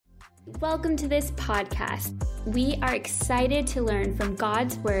Welcome to this podcast. We are excited to learn from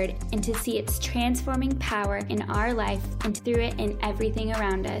God's Word and to see its transforming power in our life and through it in everything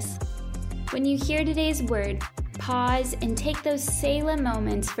around us. When you hear today's Word, pause and take those Selah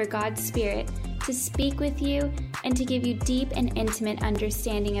moments for God's Spirit to speak with you and to give you deep and intimate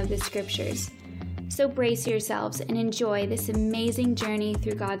understanding of the Scriptures. So brace yourselves and enjoy this amazing journey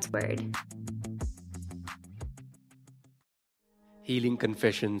through God's Word. Healing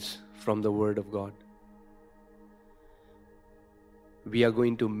confessions from the Word of God. We are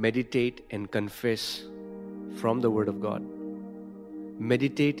going to meditate and confess from the Word of God.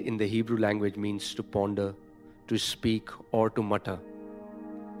 Meditate in the Hebrew language means to ponder, to speak, or to mutter.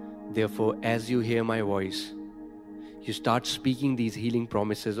 Therefore, as you hear my voice, you start speaking these healing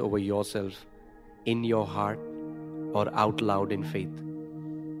promises over yourself in your heart or out loud in faith.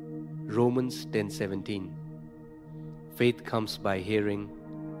 Romans 10:17. Faith comes by hearing,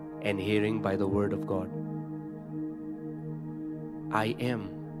 and hearing by the Word of God. I am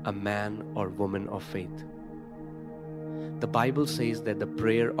a man or woman of faith. The Bible says that the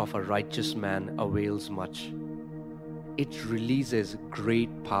prayer of a righteous man avails much. It releases great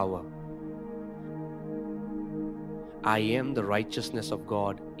power. I am the righteousness of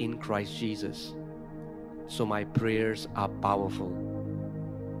God in Christ Jesus. So my prayers are powerful.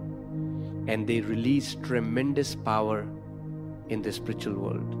 And they release tremendous power in the spiritual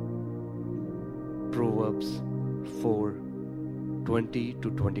world. Proverbs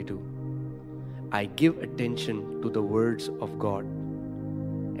 4:20-22. I give attention to the words of God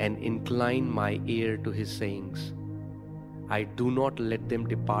and incline my ear to His sayings. I do not let them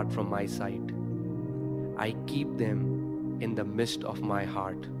depart from my sight. I keep them in the midst of my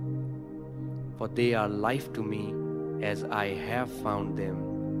heart. For they are life to me as I have found them,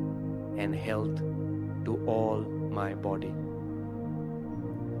 and health to all my body.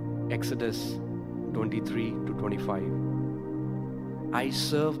 Exodus 23-25. I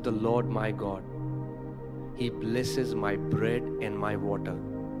serve the Lord my God. He blesses my bread and my water,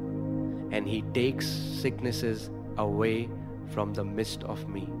 and He takes sicknesses away from the midst of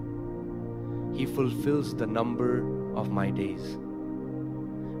me. He fulfills the number of my days.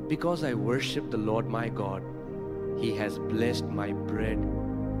 Because I worship the Lord my God, He has blessed my bread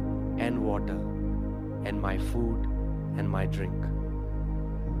and water, and my food and my drink.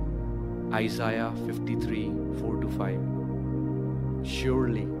 Isaiah 53:4-5.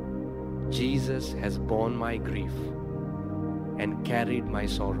 Surely Jesus has borne my grief and carried my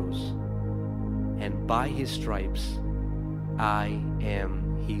sorrows, and by His stripes I am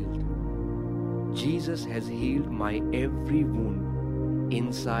healed. Jesus has healed my every wound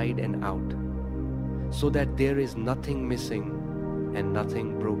inside and out, so that there is nothing missing and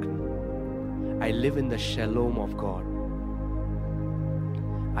nothing broken. I live in the shalom of God.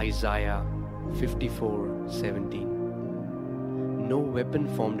 Isaiah 54:17. No weapon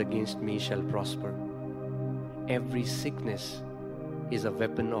formed against me shall prosper. Every sickness is a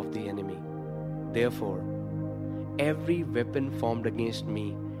weapon of the enemy. Therefore, every weapon formed against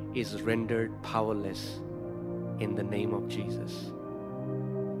me is rendered powerless in the name of Jesus.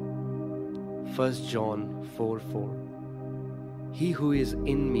 1 John 4:4. He who is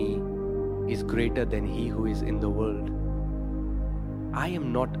in me is greater than he who is in the world. I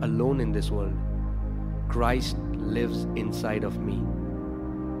am not alone in this world. Christ lives inside of me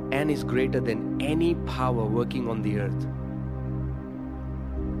and is greater than any power working on the earth.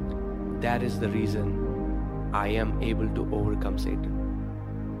 That is the reason I am able to overcome Satan.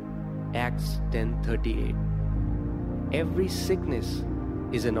 Acts 10:38. Every sickness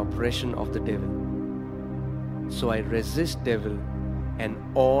is an oppression of the devil. So I resist devil and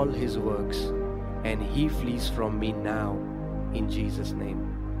all his works, and he flees from me now in Jesus' name.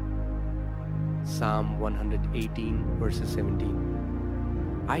 Psalm 118:17.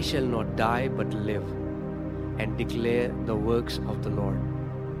 I shall not die but live and declare the works of the Lord.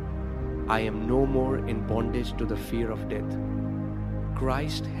 I am no more in bondage to the fear of death.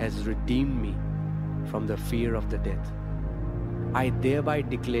 Christ has redeemed me from the fear of the death. I thereby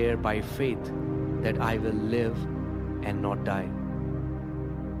declare by faith that I will live and not die.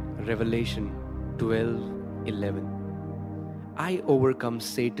 Revelation 12:11. I overcome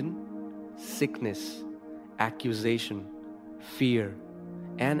Satan, sickness, accusation, fear,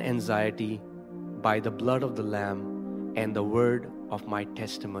 and anxiety by the blood of the Lamb and the word of my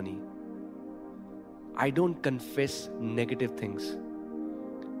testimony. I don't confess negative things.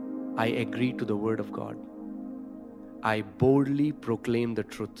 I agree to the word of God. I boldly proclaim the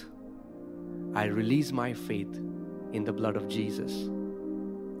truth. I release my faith in the blood of Jesus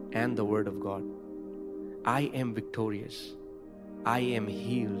and the word of God. I am victorious. I am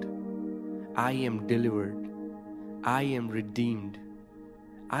healed I am delivered. I am redeemed.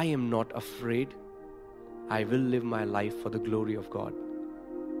 I am not afraid. I will live my life for the glory of God.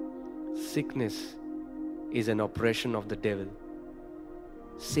 Sickness is an oppression of the devil.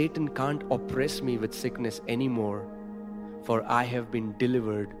 Satan can't oppress me with sickness anymore, for I have been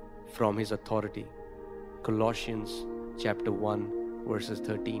delivered from his authority. Colossians chapter 1 verses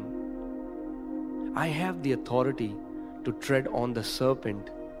 13. I have the authority to tread on the serpent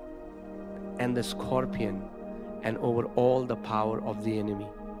and the scorpion and over all the power of the enemy.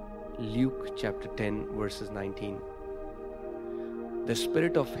 Luke chapter 10 verses 19. The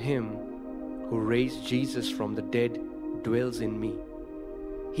spirit of him who raised Jesus from the dead dwells in me.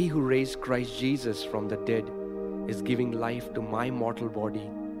 He who raised Christ Jesus from the dead is giving life to my mortal body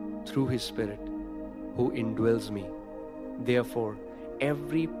through his Spirit who indwells me. Therefore,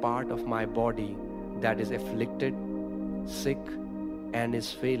 every part of my body that is afflicted, sick, and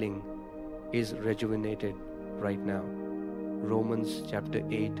is failing is rejuvenated right now. Romans chapter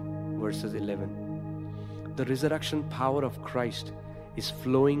 8 verses 11. The resurrection power of Christ is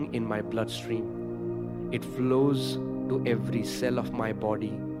flowing in my bloodstream. It flows to every cell of my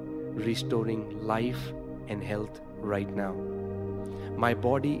body, restoring life and health right now. My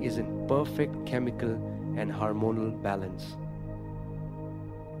body is in perfect chemical and hormonal balance.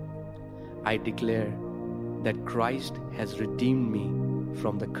 I declare that Christ has redeemed me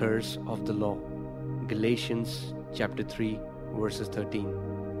from the curse of the law. Galatians chapter 3 verses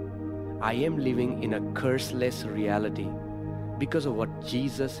 13. I am living in a curseless reality because of what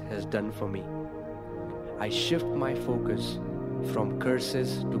Jesus has done for me. I shift my focus from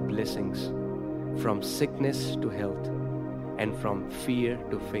curses to blessings, from sickness to health, and from fear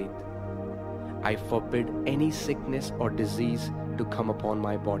to faith. I forbid any sickness or disease to come upon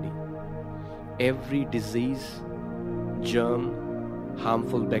my body. Every disease, germ,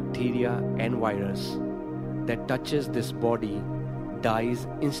 harmful bacteria and virus that touches this body dies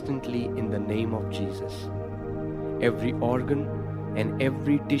instantly in the name of Jesus. Every organ and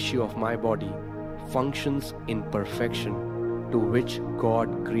every tissue of my body functions in perfection to which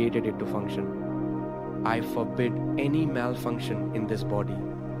God created it to function. I forbid any malfunction in this body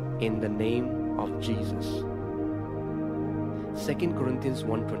in the name of Jesus. 2 Corinthians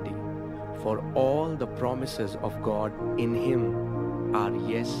 1:20. For all the promises of God in Him are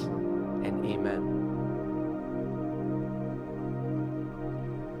yes and amen.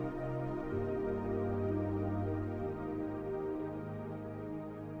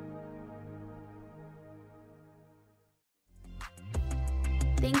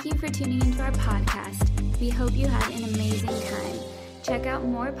 Thank you for tuning into our podcast. We hope you had an amazing time. Check out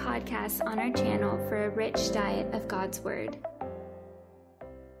more podcasts on our channel for a rich diet of God's Word.